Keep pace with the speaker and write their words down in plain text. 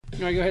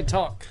All right, go ahead and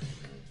talk.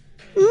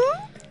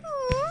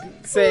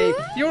 Say,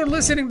 you're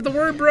listening to the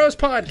Word Bros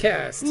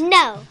podcast.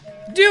 No.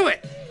 Do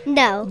it.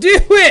 No. Do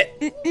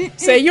it.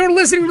 Say, you're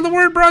listening to the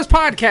Word Bros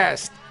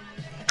podcast.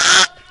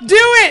 Do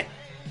it.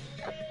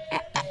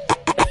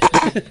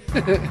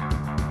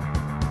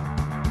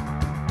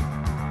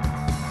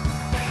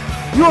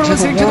 You're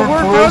listening to the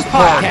Word Bros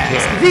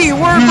podcast.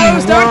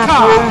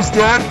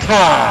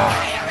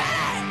 TheWordBros.com.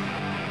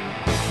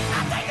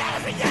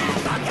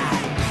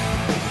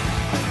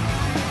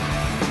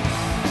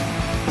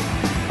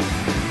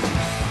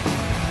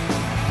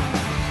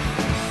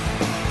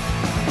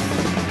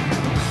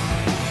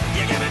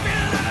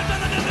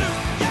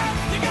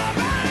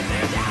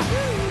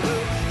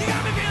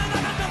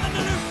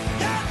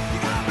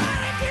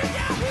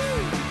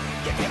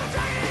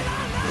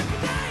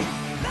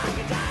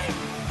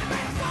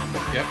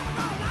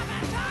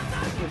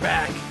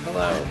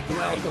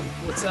 Welcome.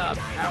 What's up?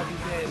 How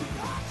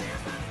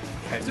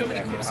have you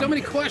been? So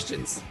many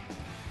questions.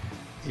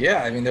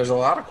 Yeah, I mean, there's a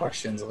lot of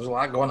questions. There's a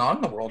lot going on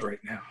in the world right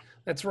now.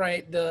 That's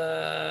right.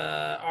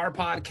 Our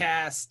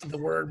podcast, The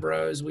Word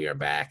Bros, we are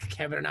back,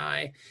 Kevin and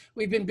I.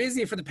 We've been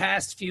busy for the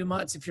past few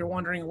months. If you're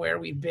wondering where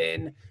we've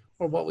been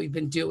or what we've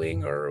been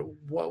doing or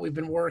what we've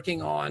been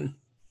working on,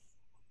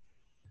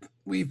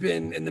 we've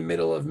been in the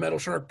middle of Metal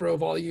Shark Bro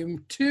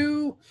Volume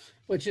 2,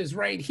 which is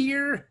right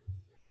here.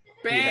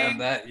 Bang. We have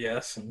that,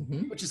 yes.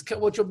 Mm-hmm.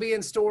 Which will be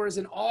in stores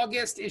in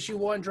August. Issue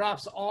 1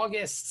 drops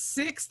August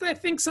 6th, I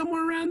think,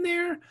 somewhere around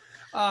there.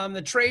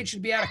 The trade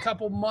should be out a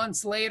couple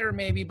months later,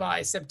 maybe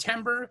by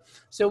September.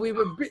 So we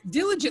were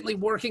diligently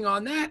working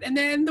on that, and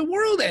then the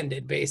world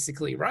ended,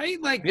 basically, right?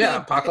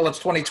 Apocalypse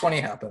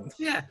 2020 happened.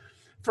 Yeah.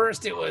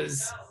 First it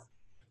was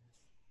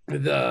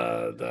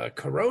the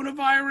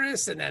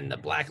coronavirus, and then the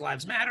Black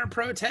Lives Matter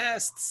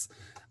protests.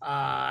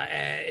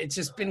 And it's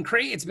just been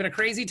crazy. It's been a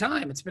crazy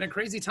time.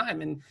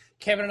 And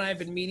Kevin and I have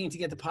been meaning to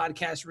get the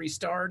podcast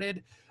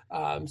restarted.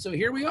 So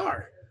here we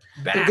are,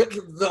 back.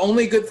 The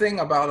only good thing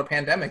about a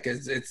pandemic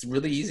is it's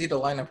really easy to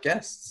line up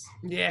guests.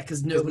 Yeah,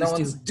 because no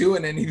one's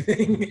doing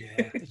anything.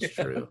 Yeah, it's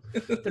true.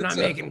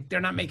 They're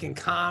not making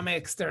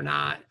comics. They're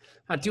not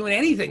doing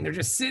anything. They're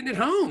just sitting at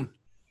home.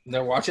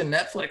 They're watching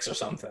Netflix or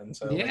something.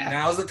 So yeah.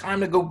 Now's the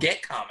time to go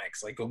get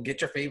comics. Go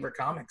get your favorite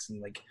comics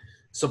and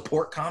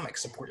support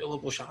comics, support your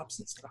local shops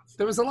and stuff.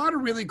 There was a lot of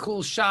really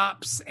cool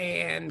shops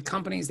and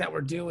companies that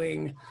were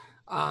doing.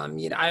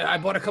 I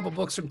bought a couple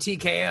books from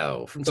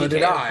TKO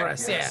TKO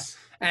Press. Yes.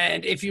 Yeah,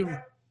 and if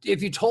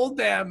you told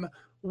them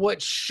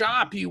what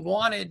shop you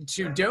wanted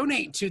to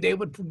donate to, they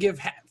would give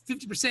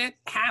 50%,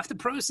 half the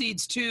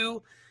proceeds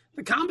to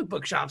the comic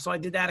book shop. So I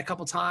did that a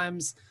couple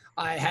times.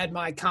 I had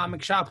my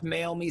comic shop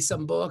mail me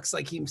some books.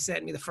 He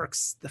sent me the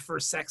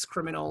first Sex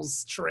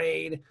Criminals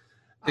trade.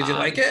 Did you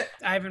like it?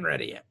 I haven't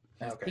read it yet.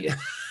 Okay. Yeah.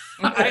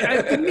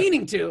 I've been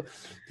meaning to.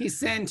 He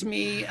sent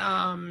me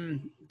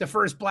the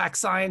first Black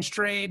Science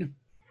trade.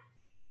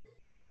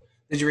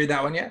 Did you read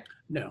that one yet?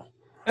 No.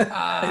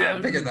 I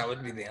figured that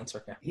would be the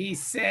answer. Yeah. He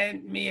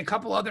sent me a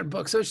couple other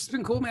books. So it's just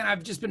been cool, man.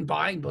 I've just been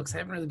buying books. I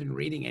haven't really been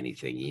reading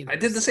anything either. I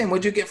did the same.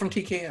 What'd you get from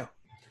TKO?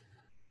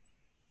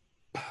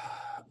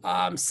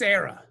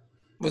 Sarah.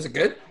 Was it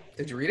good?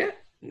 Did you read it?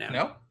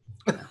 No.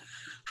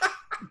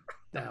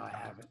 No, I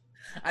haven't.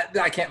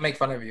 I can't make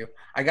fun of you.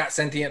 I got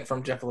Sentient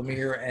from Jeff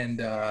Lemire,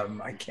 and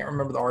I can't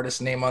remember the artist's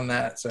name on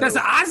that. So that's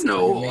an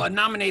Eisner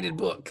nominated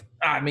book.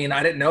 I mean,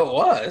 I didn't know it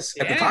was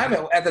at Yeah. the time.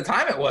 At the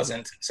time, it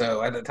wasn't.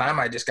 So at the time,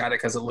 I just got it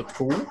because it looked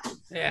cool.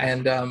 Yeah.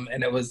 And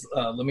it was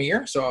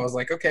Lemire. So I was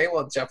like, okay,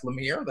 well, Jeff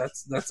Lemire,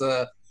 that's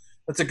a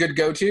good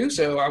go-to.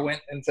 So I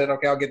went and said,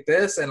 okay, I'll get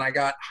this, and I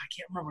can't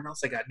remember what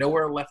else I got.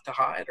 Nowhere Left to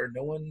Hide or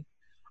No One.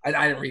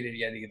 I didn't read it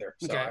yet either.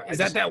 So okay. Is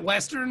that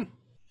Western?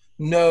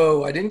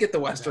 No, I didn't get the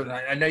Western.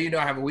 I know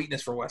I have a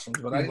weakness for Westerns,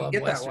 but I didn't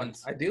get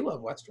Westerns. that one. I do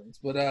love Westerns,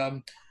 but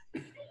I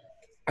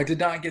did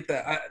not get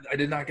that. I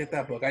did not get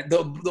that book.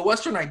 The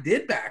Western I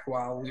did back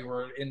while we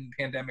were in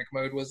pandemic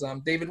mode was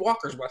David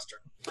Walker's Western.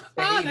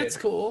 That's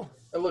cool.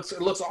 It looks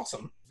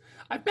awesome.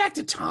 I've backed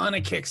a ton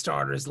of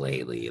Kickstarters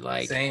lately.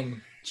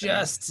 Same.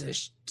 Just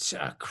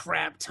a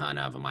crap ton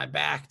of them. I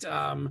backed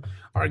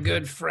our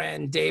good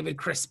friend David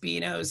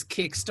Crespino's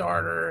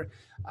Kickstarter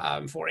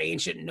for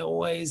Ancient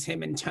Noise.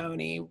 Him and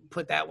Tony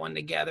put that one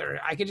together.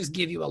 I could just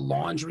give you a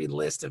laundry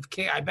list of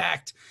I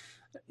backed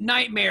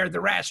Nightmare, The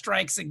Rat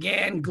Strikes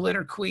Again,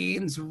 Glitter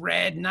Queens,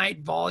 Red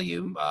Knight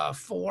Volume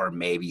 4,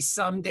 maybe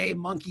someday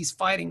Monkeys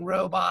Fighting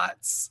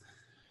Robots.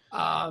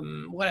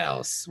 What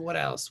else?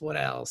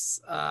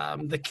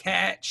 The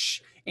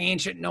Catch,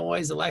 Ancient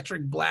Noise,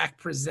 Electric Black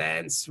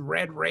Presents,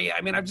 Red Ray. I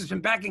mean, I've just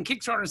been backing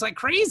Kickstarters like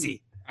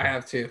crazy. I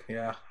have too,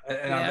 yeah.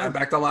 And I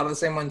backed a lot of the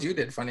same ones you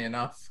did, funny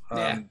enough.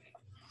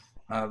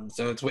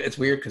 So it's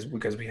weird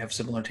because we have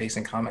similar taste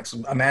in comics.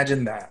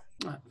 Imagine that.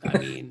 I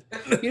mean,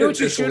 you know what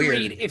you should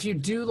read if you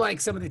do like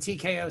some of the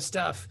TKO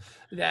stuff.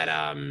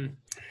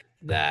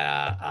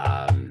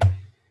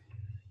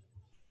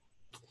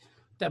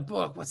 That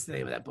book. What's the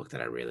name of that book that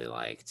I really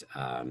liked?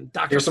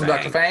 Dr. Here's some Fang.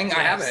 Dr. Fang. Yes.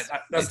 I have it.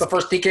 That's the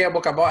first TKO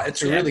book I bought.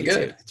 It's really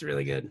good. Too. It's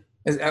really good.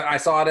 I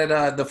saw it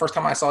at the first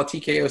time I saw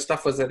TKO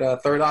stuff was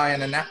at Third Eye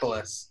in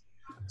Annapolis.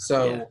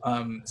 So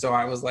so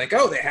I was like,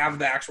 oh, they have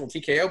the actual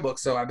TKO book.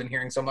 So I've been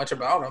hearing so much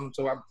about them.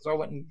 So I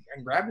went and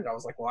grabbed it. I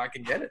was like, well, I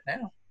can get it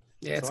now.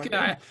 Yeah, it's So good.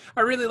 I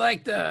really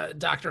liked the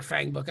Dr.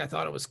 Fang book. I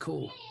thought it was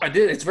cool. I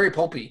did. It's very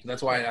pulpy.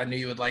 That's why I knew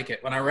you would like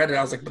it. When I read it,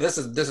 I was like, but this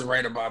is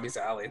right up Bobby's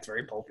alley. It's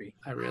very pulpy.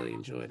 I really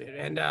enjoyed it.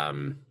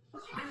 And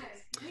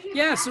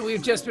yeah, so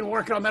we've just been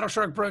working on Metal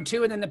Shark Bro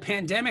 2, and then the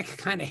pandemic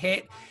kind of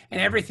hit,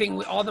 and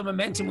everything, all the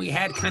momentum we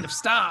had kind of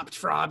stopped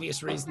for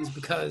obvious reasons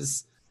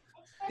because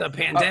the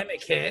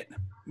pandemic hit.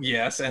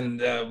 Yes,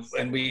 and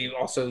we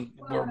also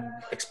were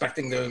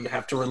expecting to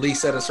have to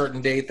release at a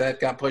certain date that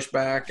got pushed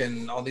back,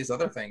 and all these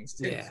other things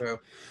too. Yeah.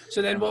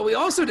 So then what we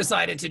also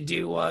decided to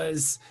do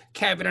was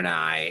Kevin and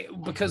I,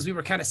 because we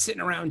were kind of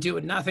sitting around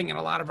doing nothing, and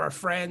a lot of our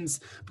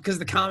friends, because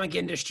the comic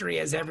industry,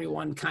 as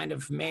everyone kind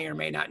of may or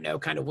may not know,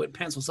 kind of went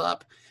pencils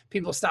up.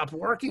 People stopped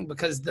working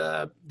because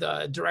the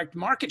direct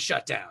market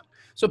shut down.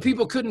 So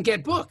people couldn't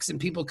get books and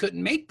people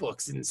couldn't make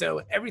books, and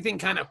so everything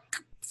kind of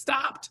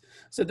stopped.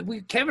 So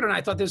that Kevin and I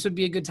thought this would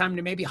be a good time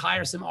to maybe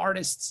hire some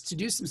artists to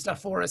do some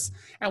stuff for us.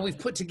 And we've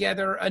put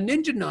together a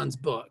Ninja Nuns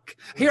book.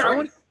 Here,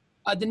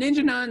 the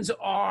Ninja Nuns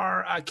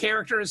are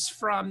characters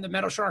from the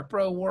Metal Shark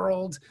Bro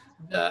world.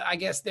 I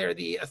guess they're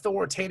the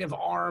authoritative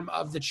arm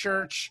of the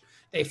church.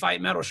 They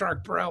fight Metal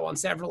Shark Bro on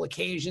several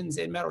occasions.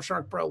 In Metal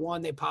Shark Bro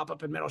 1, they pop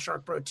up in Metal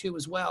Shark Bro 2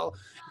 as well.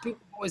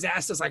 People always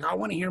asked us, like, I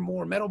want to hear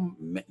more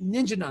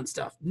Ninja Nun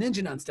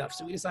stuff.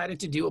 So we decided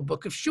to do a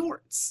book of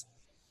shorts.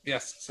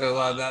 yes,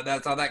 so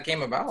that's how that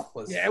came about.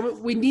 Yeah,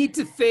 we need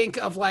to think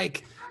of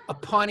like a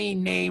punny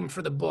name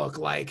for the book,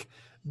 like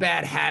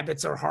Bad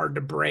Habits Are Hard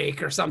to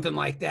Break or something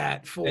like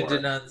that. For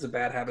Ninja Nuns, the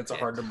bad habits are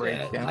hard to break.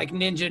 Yeah. Like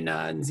Ninja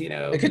Nuns, you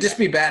know. It could just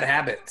be bad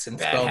habits and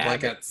Bad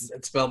habits.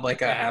 spelled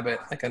like a habit,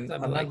 like a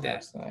Something like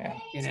that. So, yeah.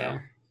 You know.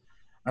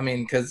 I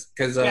mean, because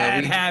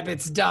Bad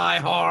Habits Die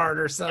Hard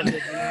or something.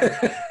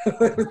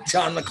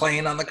 John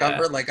McClane on the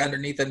cover, like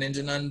underneath a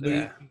Ninja Nun boot.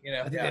 Yeah. You know,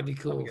 I think that'd be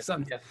cool.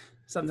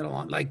 Something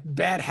along like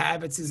Bad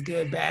Habits is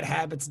good. Bad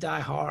Habits Die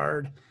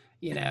Hard.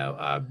 You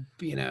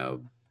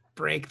know,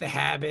 Break the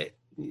Habit.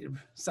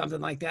 Something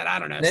like that. I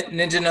don't know.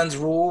 Ninja Nuns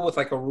rule with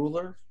like a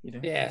ruler. You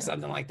know? Yeah,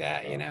 something like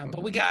that. You know.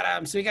 But we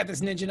got so we got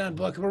this Ninja Nun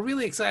book. We're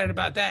really excited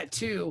about that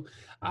too.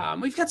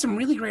 We've got some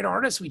really great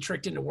artists we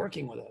tricked into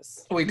working with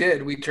us. We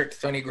did. We tricked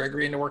Tony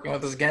Gregory into working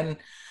with us again.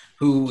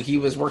 He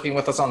was working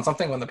with us on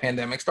something when the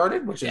pandemic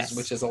started, which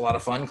is a lot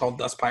of fun, called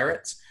Dust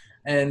Pirates.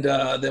 And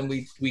then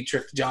we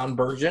tricked John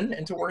Burgeon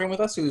into working with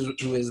us, who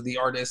is the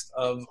artist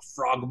of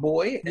Frog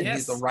Boy, and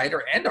he's the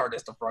writer and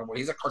artist of Frog Boy.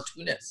 He's a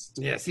cartoonist.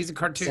 Yes, he's a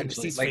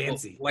cartoonist. He's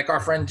fancy, like our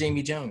friend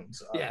Jamie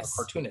Jones, a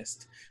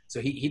cartoonist. So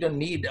he doesn't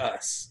need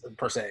us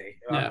per se.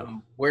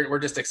 No. We're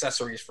just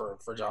accessories for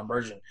John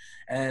Burgeon.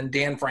 And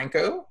Dan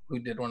Franco, who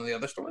did one of the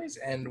other stories,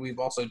 and we've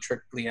also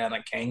tricked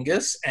Liana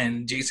Kangas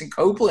and Jason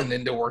Copeland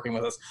into working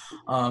with us.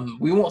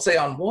 We won't say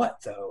on what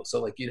though,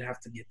 so like you'd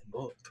have to get the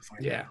book to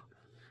find out.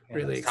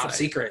 Really excited. Top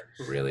secret.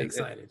 Really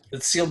excited.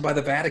 It's sealed by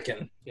the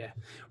Vatican. Yeah,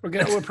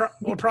 we're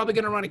probably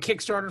gonna run a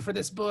Kickstarter for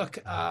this book.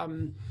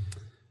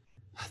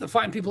 The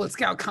fine people at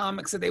Scout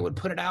Comics said they would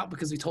put it out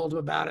because we told them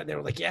about it. They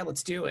were like, "Yeah,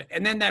 let's do it."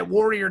 And then that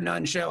Warrior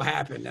Nun show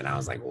happened, and I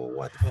was like, "Well,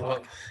 what the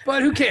fuck?"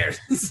 But who cares?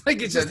 It's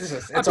like it's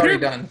already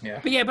done.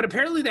 Yeah. But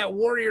apparently that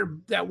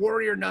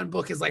Warrior Nun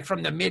book is like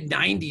from the mid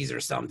 '90s or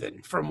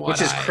something. From what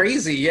which is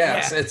crazy.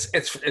 Yes,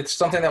 it's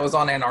something that was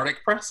on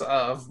Antarctic Press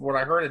of what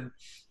I heard. And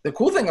the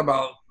cool thing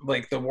about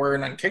like the Warrior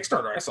Nun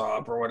Kickstarter I saw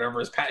up or whatever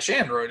is Pat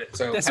Shand wrote it.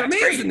 So that's Pat's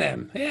amazing. Great.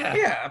 Them, yeah,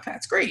 yeah,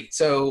 Pat's great.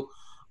 So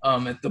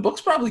the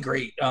book's probably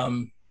great.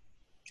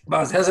 But I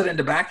was hesitant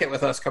to back it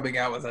with us coming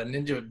out with a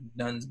Ninja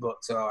Nuns book,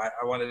 so I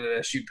wanted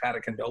to shoot Pat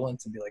a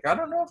condolence and be like, I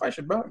don't know if I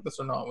should back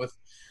this or not with,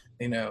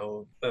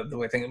 the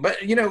way things. But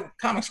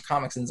comics are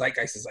comics and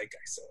zeitgeist is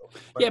zeitgeist. So,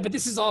 but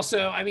this is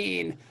also, I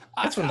mean,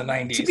 that's from the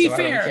 '90s. To be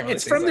fair,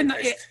 it's from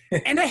the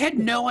and I had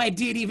no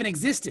idea it even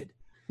existed.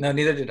 No,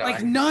 neither did I.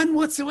 Like none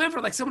whatsoever.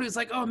 Like somebody was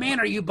like, "Oh man,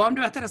 are you bummed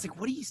about that?" I was like,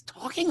 "What are you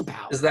talking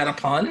about?" Is that a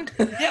pun?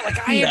 Yeah,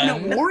 like I had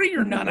no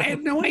Warrior Nun. I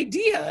had no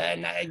idea,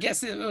 and I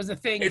guess it was a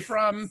thing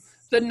from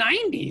the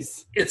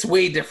 '90s. It's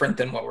way different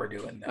than what we're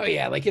doing now. Oh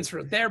yeah, like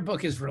their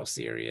book is real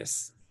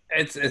serious.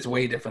 It's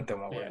way different than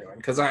what we're doing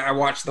because I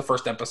watched the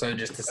first episode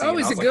just to see. Oh,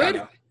 is it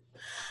good?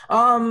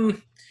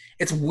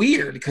 It's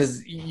weird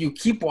because you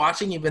keep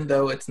watching even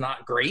though it's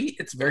not great.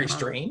 It's very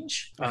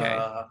strange. Okay.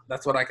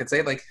 That's what I could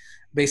say. Like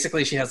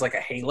basically she has like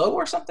a halo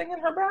or something in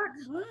her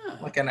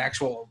back, like an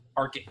actual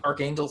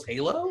archangel's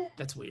halo.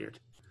 That's weird.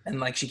 And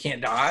like she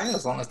can't die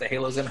as long as the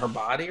halo's in her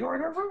body or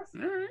whatever.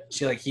 Right.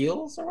 She like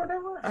heals or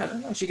whatever. I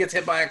don't know. She gets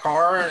hit by a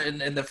car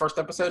in the first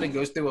episode and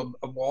goes through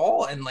a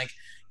wall and like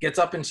gets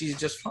up and she's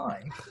just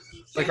fine.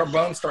 Like her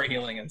bones start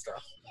healing and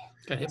stuff.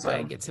 Gets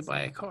hit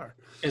by a car.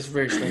 It's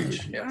very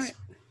strange. Yes. Right.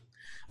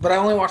 But I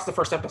only watched the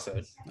first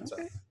episode. So.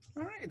 Okay.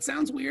 All right. It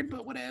sounds weird,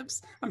 but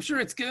whatevs. I'm sure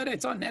it's good.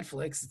 It's on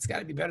Netflix. It's got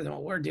to be better than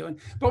what we're doing.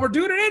 But we're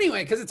doing it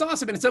anyway because it's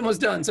awesome and it's almost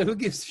done. So who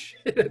gives a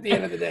shit at the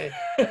end of the day?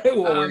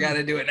 Well, we got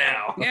to do it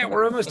now. Yeah,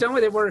 we're almost done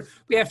with it.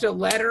 We have to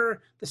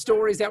letter the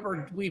stories that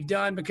we've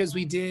done because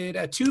we did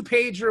a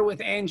 2-pager with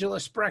Angela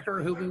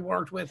Sprecher, who we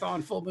worked with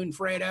on Full Moon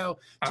Fredo.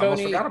 I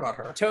almost forgot about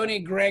her. Tony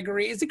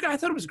Gregory. Is it? I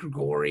thought it was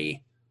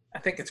Grigori. I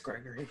think it's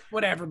Gregory.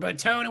 Whatever. But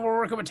Tony, we're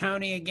working with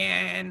Tony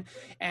again.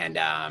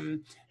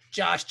 And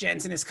Josh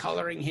Jensen is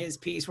coloring his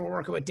piece. We're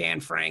working with Dan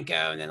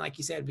Franco. And then, like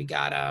you said, we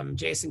got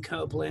Jason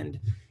Copeland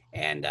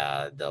and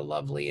the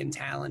lovely and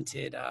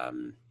talented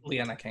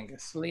Liana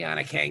Kangas.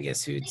 Liana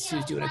Kangas,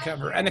 who's doing a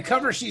cover. And the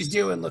cover she's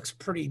doing looks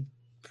pretty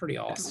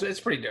awesome. It's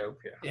pretty dope,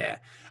 yeah.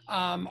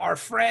 Our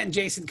friend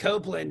Jason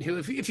Copeland, who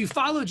if you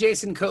follow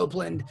Jason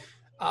Copeland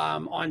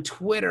on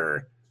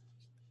Twitter,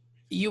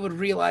 you would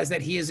realize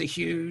that he is a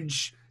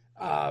huge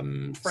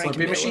Frank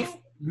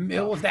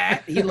Miller of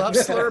that. He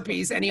loves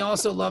Slurpees, and he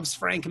also loves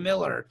Frank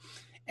Miller.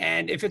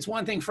 And if it's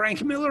one thing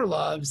Frank Miller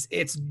loves,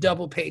 it's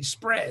double-page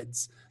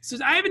spreads. So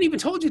I haven't even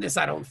told you this,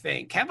 I don't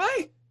think. Have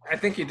I? I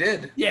think you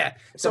did. Yeah.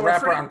 It's a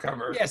wraparound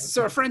cover. Yes.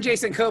 So our friend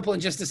Jason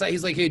Copeland just decided,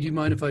 he's like, hey, do you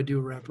mind if I do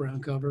a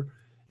wraparound cover?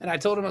 And I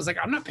told him, I was like,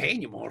 I'm not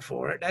paying you more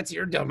for it. That's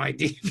your dumb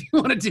idea. If you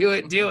want to do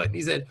it, do it. And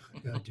he said,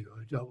 yeah, I do.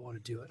 I don't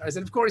want to do it. I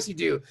said, of course you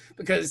do,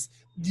 because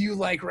you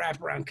like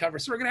wraparound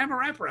covers. So we're going to have a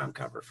wraparound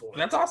cover for it.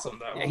 That's awesome,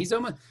 though. Yeah,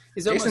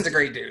 Jason's a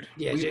great dude.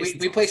 Yeah,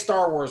 we play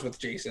Star Wars with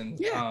Jason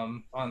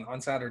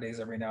on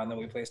Saturdays every now and then.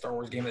 We play a Star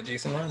Wars game that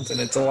Jason runs,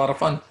 and it's a lot of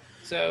fun.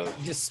 So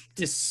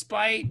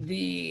despite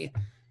the,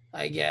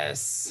 I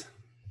guess,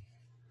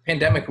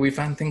 pandemic, we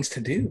found things to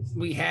do.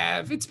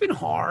 It's been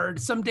hard.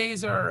 Some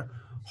days are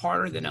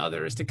harder than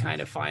others to kind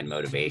of find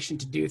motivation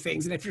to do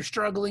things. And if you're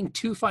struggling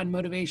to find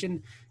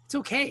motivation, it's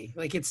okay.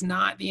 Like, it's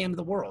not the end of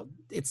the world.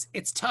 It's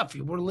tough.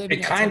 We're living.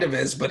 It kind of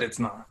is, but it's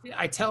not.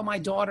 I tell my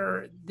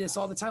daughter this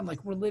all the time.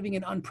 Like, we're living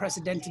in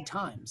unprecedented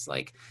times.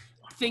 Like,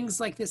 things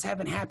like this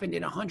haven't happened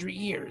in 100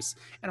 years.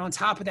 And on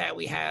top of that,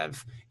 we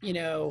have,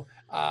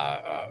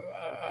 a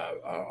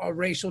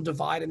racial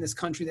divide in this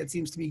country that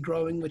seems to be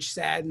growing, which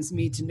saddens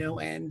me to no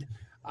end.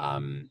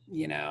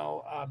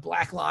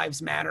 Black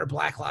lives matter.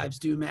 Black lives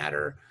do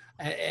matter.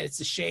 It's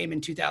a shame in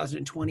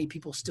 2020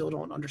 people still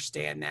don't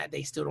understand that.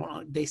 They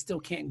still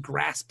can't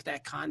grasp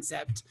that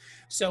concept.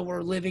 So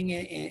we're living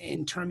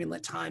in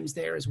turbulent times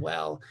there as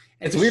well.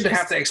 And it's weird to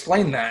have to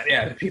explain that,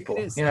 to people.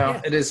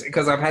 It is,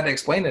 because I've had to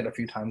explain it a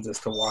few times as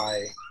to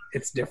why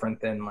it's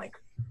different than, like,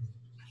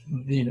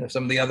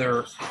 some of the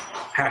other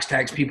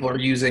hashtags people are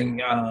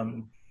using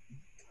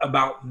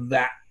about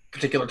that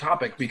particular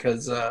topic,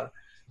 because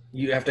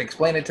you have to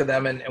explain it to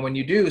them, and when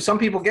you do, some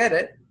people get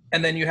it,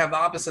 and then you have the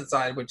opposite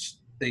side, which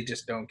they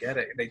just don't get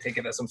it. They take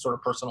it as some sort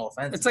of personal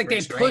offense. It's like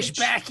they push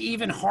back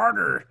even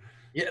harder.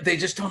 Yeah, they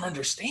just don't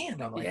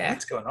understand. I'm like,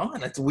 what's going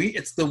on?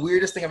 It's the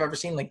weirdest thing I've ever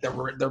seen. Like,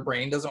 their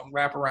brain doesn't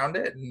wrap around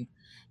it, and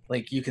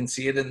like, you can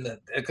see it in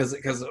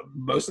because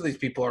most of these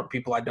people are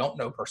people I don't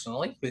know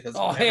personally, because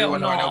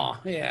everyone I know,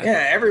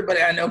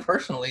 everybody I know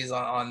personally is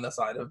on the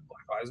side of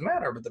Black Lives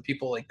Matter. But the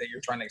people like that you're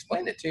trying to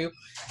explain it to,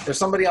 there's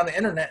somebody on the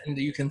internet, and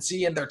you can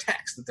see in their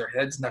text that their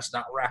head's just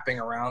not wrapping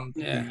around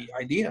the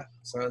idea.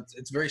 So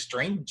it's very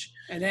strange.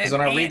 Because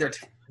when I read their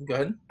go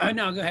ahead.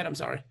 No, go ahead. I'm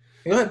sorry.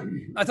 Go ahead.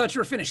 I thought you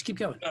were finished. Keep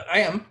going. I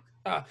am.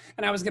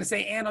 And I was going to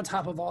say, and on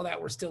top of all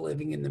that, we're still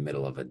living in the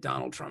middle of a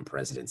Donald Trump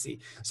presidency.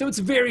 So it's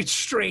a very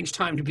strange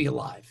time to be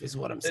alive, is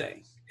what I'm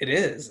saying. It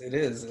is.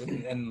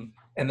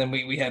 And then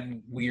we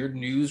had weird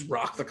news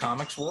rock the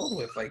comics world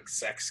with, like,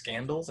 sex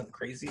scandals and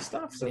crazy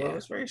stuff. So it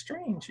was very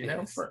strange,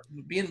 for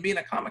being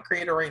a comic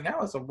creator right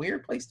now is a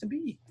weird place to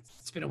be.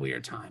 It's been a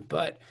weird time,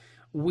 but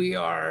we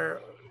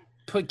are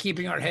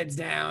keeping our heads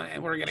down,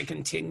 and we're going to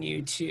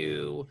continue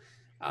to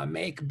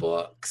make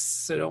books.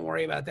 So don't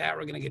worry about that.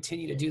 We're going to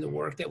continue to do the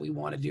work that we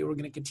want to do. We're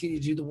going to continue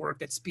to do the work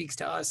that speaks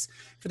to us.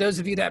 For those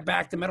of you that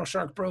backed the Metal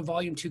Shark Bro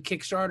Volume 2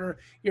 Kickstarter,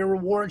 your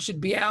reward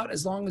should be out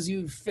as long as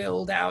you've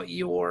filled out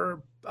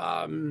your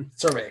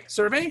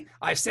survey.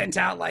 I've sent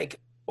out like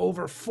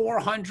over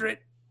 400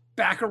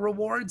 backer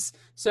rewards.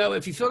 So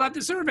if you filled out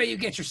the survey, you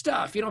get your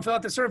stuff. If you don't fill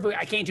out the survey,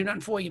 I can't do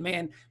nothing for you,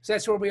 man. So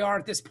that's where we are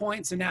at this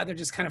point. So now they're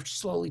just kind of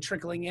slowly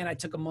trickling in. I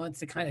took a month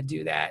to kind of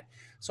do that.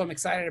 So I'm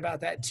excited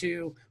about that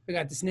too. We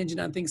got this Ninja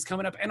Nun things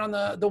coming up. And on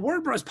the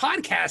Word Bros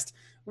podcast,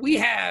 we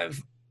have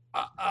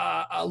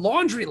a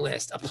laundry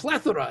list, a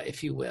plethora,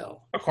 if you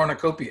will, a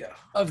cornucopia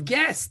of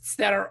guests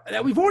that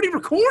we've already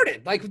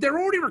recorded. Like, they're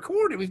already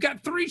recorded. We've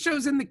got 3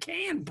 shows in the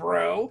can,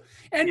 bro,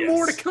 and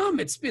more to come.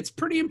 It's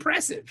pretty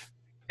impressive.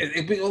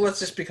 Well, that's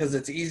just because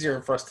it's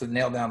easier for us to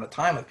nail down the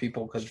time with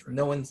people, because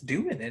no one's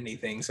doing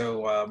anything.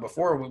 So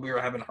before, we were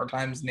having hard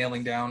times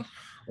nailing down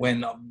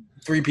when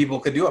 3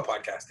 people could do a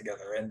podcast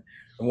together, and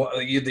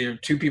either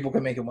 2 people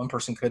could make it, 1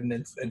 person couldn't,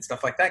 and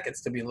stuff like that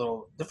gets to be a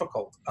little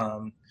difficult.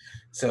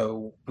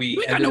 So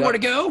we got nowhere to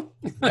go.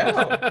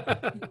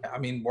 No, I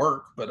mean,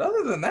 work, but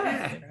other than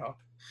that,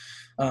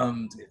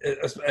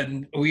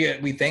 And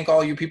we thank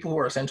all you people who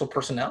are essential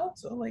personnel.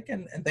 So like,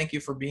 and thank you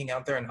for being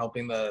out there and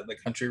helping the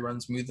country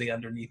run smoothly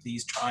underneath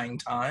these trying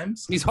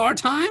times. These hard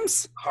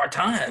times,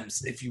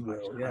 if you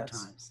will. hard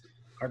times.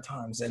 Hard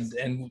times,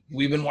 and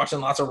we've been watching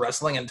lots of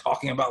wrestling and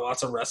talking about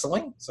lots of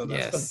wrestling, so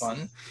that's been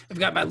fun. I've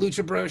got my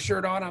Lucha Bros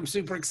shirt on. I'm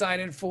super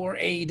excited for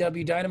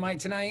AEW Dynamite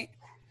tonight.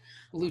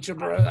 Lucha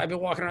Bros. I've been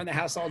walking around the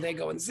house all day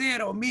going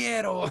zero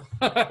miedo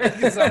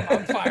because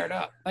I'm fired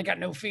up. I got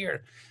no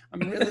fear.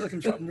 I'm really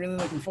looking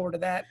forward to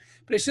that.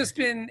 But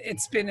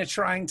it's been a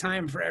trying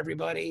time for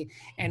everybody,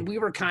 and we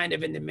were kind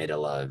of in the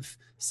middle of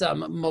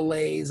some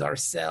malaise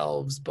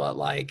ourselves, but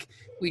like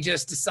we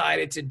just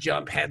decided to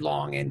jump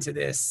headlong into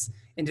this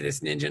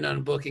Ninja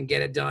Nun book and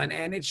get it done.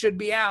 And it should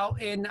be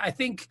out. And I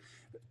think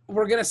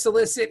we're going to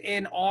solicit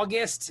in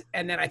August,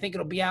 and then I think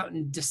it'll be out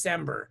in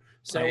December.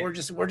 So right.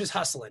 we're just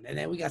hustling. And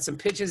then we got some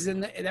pitches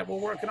that we're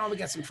working on. We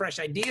got some fresh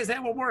ideas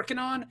that we're working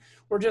on.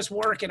 We're just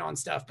working on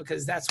stuff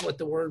because that's what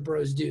the Word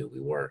Bros do. We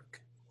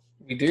work.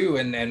 We do,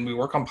 and we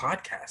work on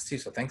podcasts too.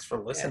 So thanks for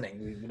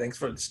listening. Yeah. Thanks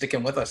for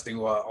sticking with us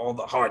through all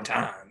the hard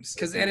times.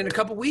 Because in a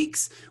couple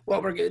weeks,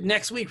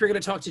 next week we're going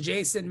to talk to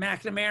Jason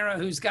McNamara,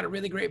 who's got a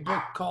really great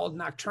book called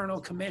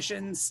Nocturnal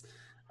Commissions.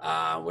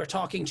 We're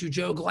talking to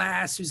Joe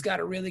Glass, who's got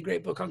a really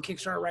great book on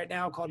Kickstarter right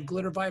now called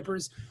Glitter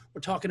Vipers. We're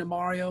talking to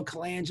Mario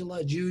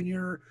Colangelo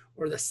Jr.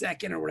 or the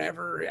second or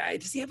whatever.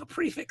 Does he have a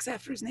prefix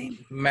after his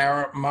name?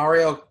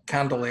 Mario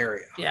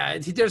Candelaria. Yeah,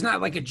 there's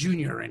not like a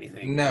junior or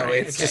anything. No,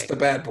 right? It's just the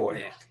bad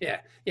boy.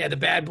 Yeah, the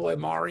bad boy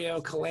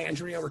Mario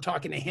Calandria. We're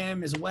talking to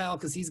him as well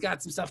because he's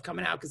got some stuff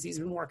coming out because he's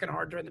been working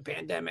hard during the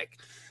pandemic.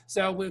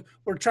 So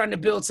we're trying to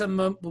build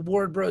some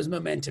Word Bros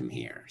momentum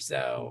here.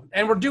 So,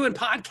 and we're doing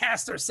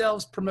podcasts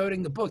ourselves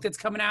promoting the book that's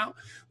coming out.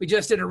 We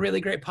just did a really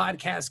great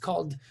podcast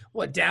called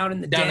Down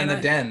in the Den. Down in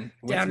the Den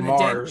with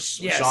Mars,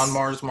 yes. Sean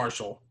Mars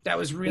Marshall. That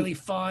was really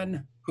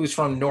fun. Who's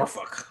from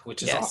Norfolk,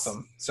 which is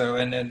awesome. So,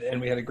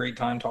 and we had a great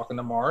time talking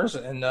to Mars,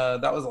 and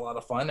that was a lot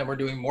of fun. And we're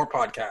doing more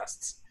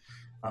podcasts.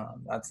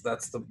 That's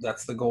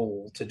the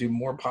goal, to do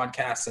more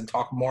podcasts and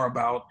talk more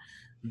about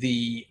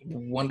the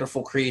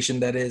wonderful creation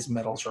that is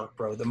Metal Shark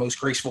Bro, the most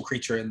graceful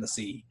creature in the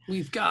sea.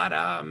 We've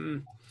got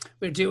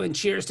we're doing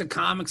Cheers to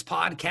Comics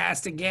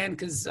podcast again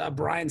because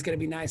Brian's going to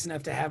be nice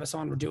enough to have us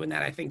on. We're doing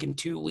that, I think, in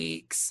 2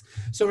 weeks.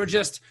 So we're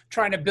just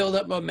trying to build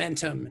up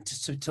momentum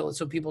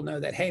so people know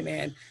that, hey,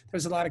 man,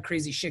 there's a lot of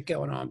crazy shit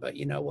going on. But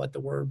you know what? The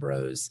Word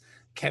Bros,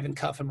 Kevin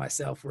Cuff and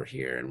myself, we're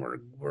here, and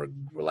we're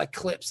like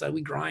clips. Like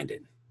we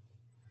grinded.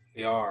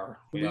 We are.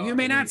 You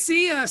may not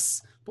see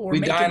us, but we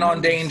dine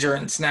on danger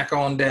and snack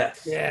on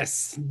death.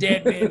 Yes,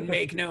 dead men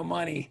make no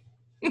money.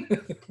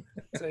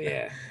 So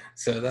yeah.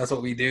 So that's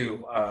what we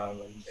do,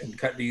 and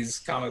cut these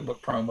comic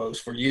book promos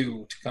for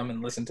you to come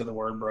and listen to the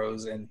Word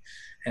Bros, and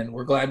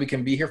we're glad we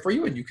can be here for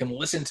you, and you can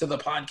listen to the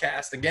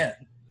podcast again.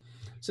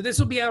 So this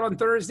will be out on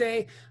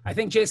Thursday. I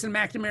think Jason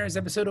McNamara's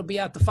episode will be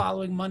out the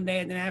following Monday,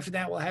 and then after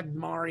that we'll have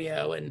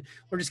Mario, and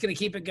we're just going to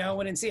keep it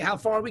going and see how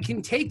far we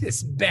can take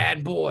this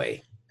bad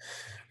boy.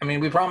 I mean,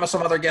 we promised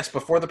some other guests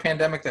before the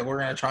pandemic that we're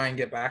going to try and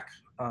get back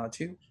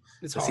to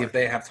see if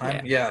they have time.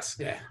 Yeah. Yes.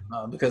 Yeah.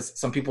 Because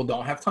some people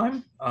don't have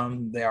time.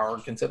 They are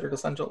considered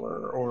essential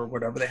or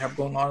whatever they have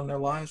going on in their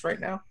lives right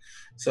now.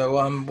 So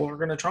we're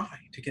going to try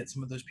to get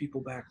some of those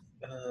people back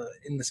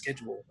in the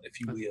schedule,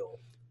 if you will.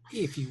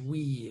 If you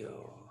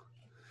will.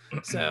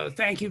 So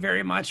thank you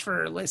very much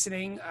for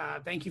listening.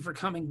 Thank you for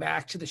coming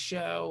back to the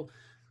show.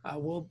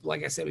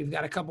 Like I said, we've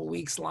got a couple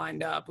weeks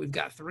lined up. We've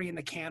got 3 in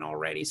the can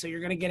already. So you're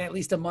going to get at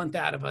least a month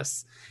out of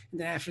us. And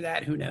then after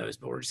that, who knows?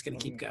 But we're just going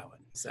to keep going.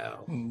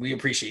 So we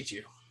appreciate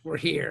you. We're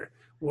here.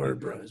 Word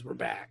Bros. We're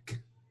back.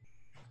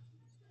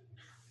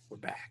 We're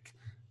back.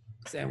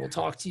 So we'll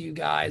talk to you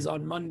guys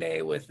on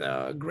Monday with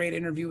a great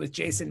interview with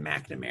Jason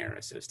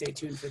McNamara. So stay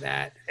tuned for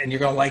that. And you're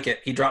going to like it.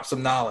 He drops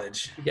some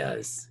knowledge. He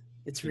does.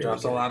 It's really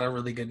drops a lot of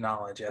really good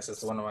knowledge. Yes,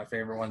 it's one of my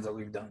favorite ones that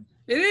we've done.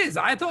 It is.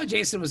 I thought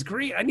Jason was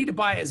great. I need to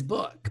buy his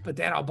book, but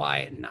then I'll buy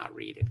it and not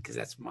read it because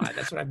that's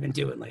what I've been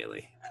doing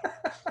lately.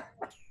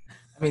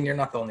 I mean, you're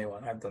not the only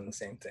one. I've done the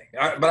same thing.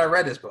 But I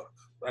read his book.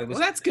 Well,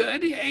 that's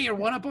good. Hey, you're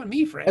one up on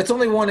me, Fred. It's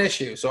only one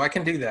issue, so I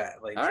can do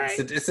that. Like, all right.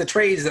 It's the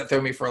trades that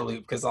throw me for a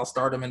loop because I'll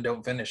start them and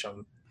don't finish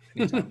them.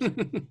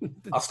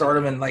 I'll start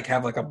them and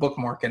have a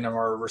bookmark in them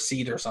or a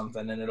receipt or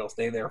something, and it'll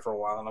stay there for a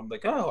while. And I'm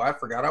like, oh, I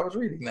forgot I was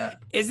reading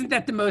that. Isn't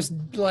that the most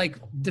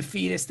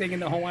defeatist thing in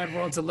the whole wide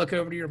world, to look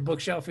over to your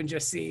bookshelf and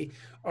just see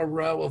a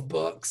row of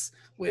books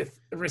with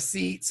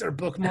receipts or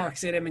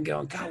bookmarks in them and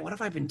going, God, what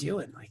have I been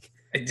doing?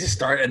 I just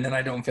start and then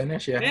I don't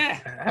finish. Yeah.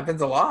 It happens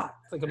a lot.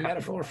 It's like a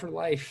metaphor for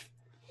life.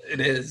 It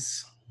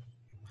is.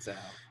 So.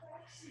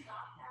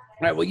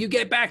 All right, well, you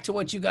get back to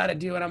what you got to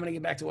do, and I'm going to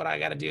get back to what I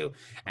got to do.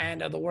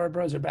 And the Word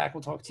Bros are back.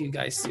 We'll talk to you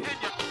guys soon.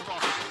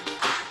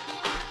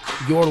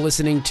 You're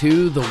listening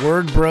to the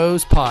Word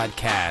Bros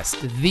podcast,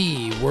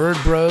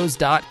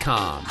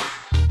 thewordbros.com.